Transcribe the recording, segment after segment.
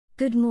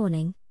Good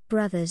morning,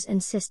 brothers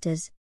and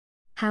sisters.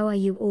 How are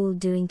you all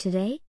doing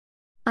today?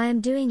 I am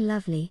doing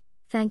lovely,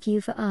 thank you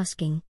for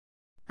asking.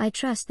 I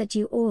trust that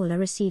you all are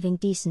receiving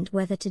decent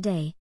weather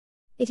today.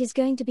 It is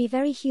going to be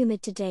very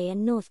humid today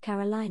in North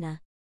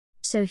Carolina.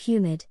 So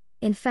humid,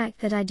 in fact,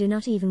 that I do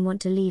not even want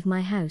to leave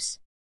my house.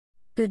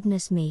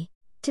 Goodness me.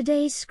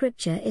 Today's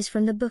scripture is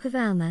from the book of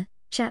Alma,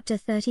 chapter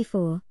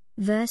 34,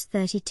 verse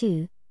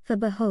 32, For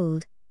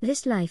behold,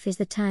 this life is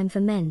the time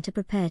for men to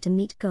prepare to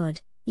meet God,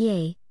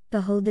 yea,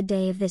 behold the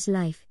day of this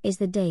life is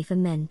the day for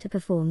men to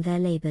perform their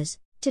labors.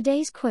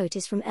 Today's quote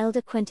is from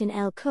Elder Quentin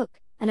L. Cook,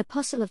 an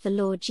apostle of the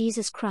Lord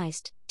Jesus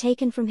Christ,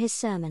 taken from his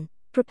sermon,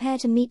 Prepare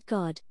to Meet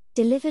God,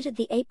 delivered at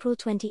the April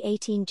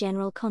 2018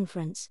 General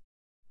Conference.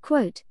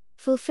 Quote,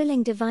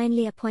 fulfilling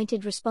divinely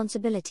appointed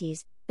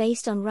responsibilities,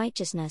 based on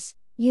righteousness,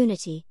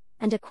 unity,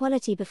 and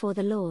equality before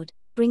the Lord,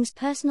 brings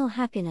personal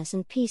happiness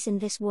and peace in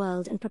this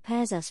world and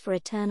prepares us for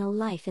eternal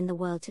life in the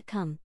world to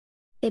come.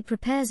 It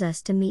prepares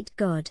us to meet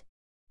God.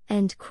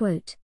 End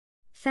quote.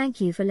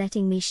 Thank you for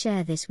letting me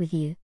share this with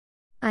you.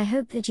 I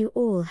hope that you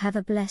all have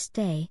a blessed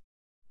day.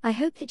 I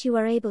hope that you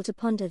are able to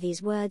ponder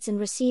these words and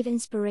receive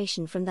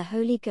inspiration from the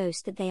Holy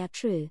Ghost that they are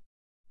true.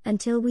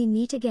 Until we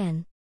meet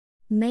again,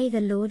 may the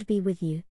Lord be with you.